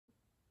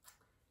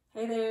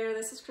Hey there,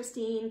 this is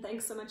Christine.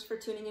 Thanks so much for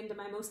tuning into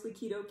my Mostly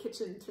Keto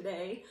Kitchen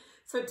today.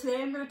 So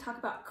today I'm going to talk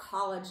about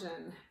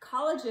collagen.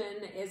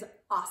 Collagen is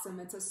awesome.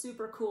 It's a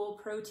super cool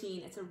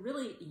protein. It's a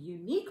really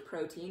unique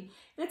protein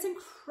and it's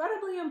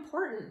incredibly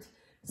important.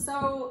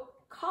 So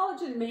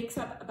collagen makes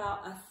up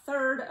about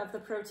 1/3 of the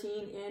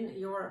protein in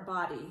your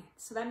body.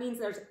 So that means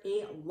there's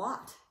a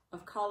lot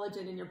of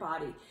collagen in your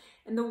body.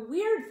 And the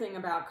weird thing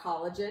about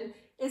collagen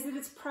is that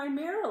it's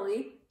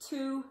primarily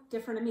 2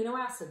 different amino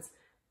acids.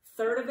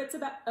 1/3 of it's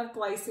of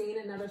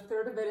glycine, another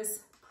 1/3 of it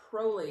is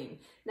proline.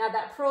 Now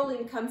that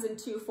proline comes in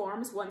 2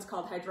 forms. One's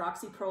called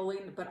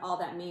hydroxyproline, but all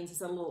that means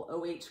is a little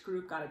OH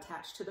group got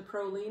attached to the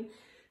proline.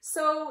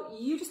 So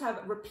you just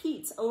have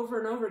repeats over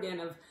and over again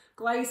of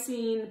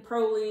glycine,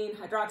 proline,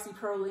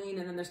 hydroxyproline,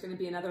 and then there's going to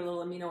be another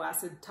little amino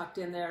acid tucked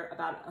in there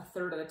about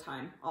 1/3 of the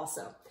time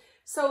also.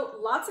 So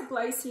lots of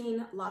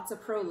glycine, lots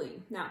of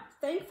proline. Now,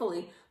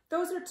 thankfully,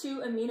 those are 2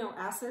 amino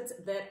acids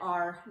that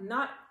are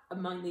not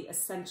among the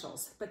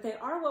essentials, but they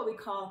are what we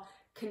call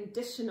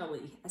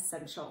conditionally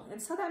essential. And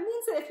so that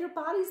means that if your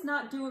body's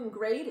not doing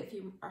great, if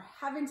you are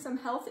having some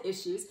health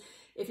issues,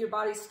 if your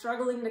body's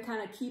struggling to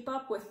kind of keep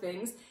up with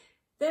things,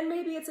 then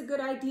maybe it's a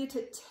good idea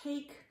to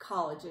take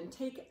collagen,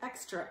 take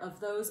extra of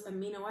those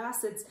amino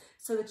acids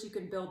so that you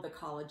can build the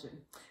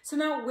collagen. So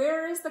now,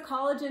 where is the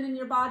collagen in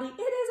your body?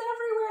 It is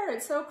everywhere.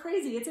 It's so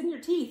crazy. It's in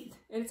your teeth,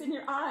 and it's in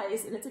your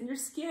eyes, and it's in your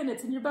skin,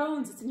 it's in your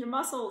bones, it's in your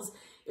muscles,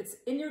 it's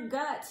in your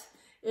gut.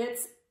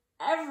 It's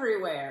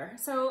everywhere.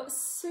 So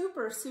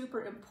super,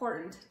 super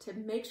important to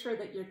make sure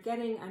that you're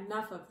getting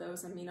enough of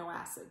those amino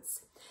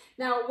acids.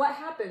 Now, what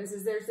happens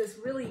is there's this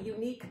really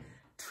unique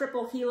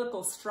triple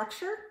helical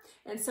structure.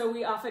 And so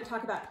we often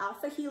talk about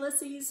alpha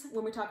helices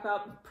when we talk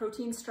about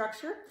protein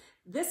structure.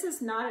 This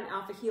is not an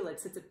alpha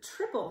helix, it's a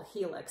triple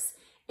helix.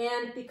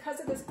 And because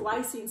of this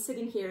glycine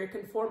sitting here, it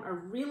can form a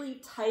really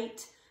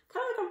tight,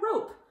 kind of like a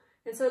rope.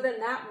 And so then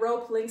that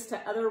rope links to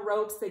other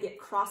ropes, they get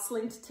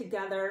cross-linked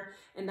together,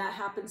 and that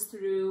happens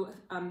through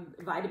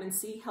vitamin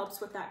C, helps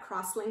with that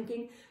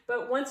cross-linking.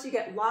 But once you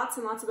get lots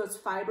and lots of those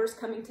fibers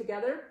coming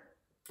together,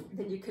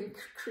 then you can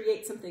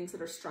create some things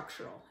that are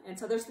structural. And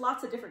so there's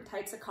lots of different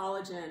types of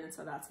collagen, and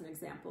so that's an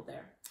example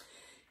there.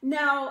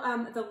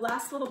 Now, the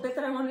last little bit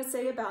that I want to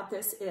say about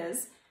this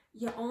is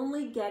you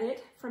only get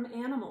it from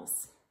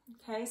animals.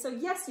 Okay, so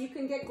yes, you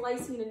can get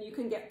glycine and you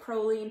can get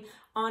proline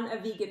on a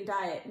vegan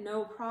diet,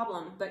 no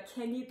problem, but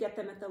can you get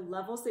them at the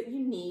levels that you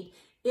need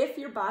if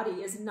your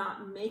body is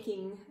not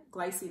making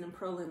glycine and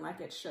proline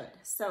like it should?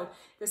 So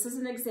this is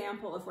an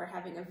example of where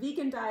having a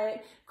vegan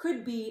diet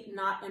could be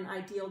not an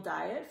ideal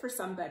diet for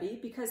somebody,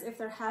 because if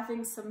they're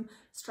having some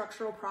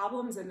structural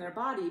problems in their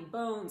body,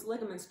 bones,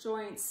 ligaments,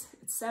 joints,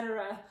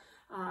 etc.,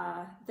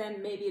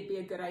 then maybe it'd be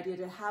a good idea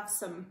to have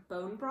some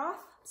bone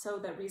broth. So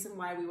the reason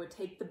why we would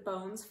take the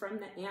bones from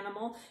the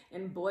animal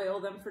and boil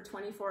them for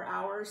 24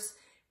 hours,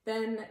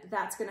 then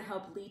that's going to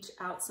help leach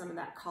out some of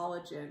that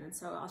collagen. And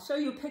so I'll show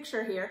you a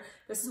picture here.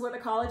 This is what the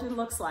collagen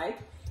looks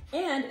like.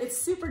 And it's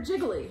super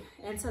jiggly.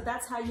 And so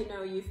that's how you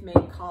know you've made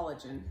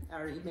collagen,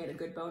 or you've made a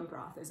good bone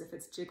broth, is if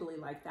it's jiggly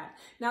like that.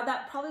 Now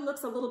that probably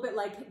looks a little bit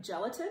like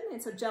gelatin.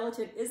 And so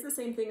gelatin is the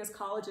same thing as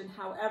collagen.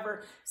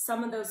 However,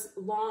 some of those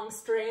long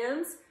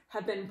strands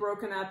have been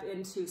broken up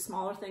into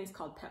smaller things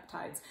called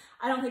peptides.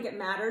 I don't think it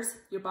matters.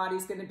 Your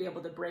body's going to be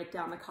able to break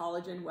down the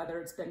collagen, whether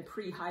it's been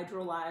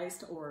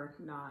pre-hydrolyzed or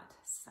not.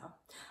 So,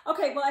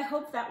 okay, well, I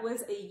hope that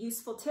was a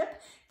useful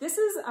tip. This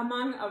is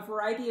among a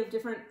variety of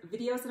different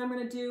videos that I'm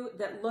going to do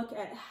that look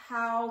at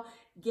how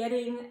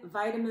getting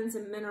vitamins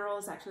and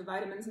minerals, actually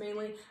vitamins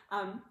mainly,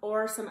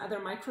 or some other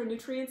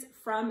micronutrients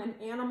from an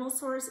animal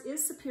source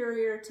is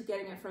superior to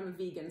getting it from a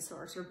vegan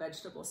source or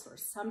vegetable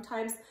source.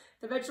 Sometimes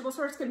the vegetable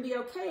source can be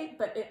okay,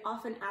 but it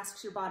often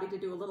asks your body to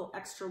do a little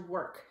extra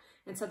work.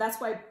 And so that's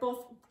why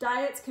both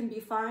diets can be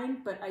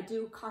fine, but I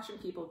do caution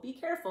people, be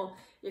careful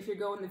if you're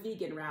going the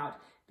vegan route,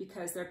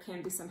 because there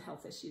can be some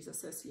health issues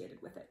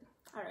associated with it.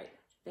 All right,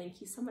 thank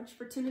you so much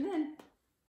for tuning in.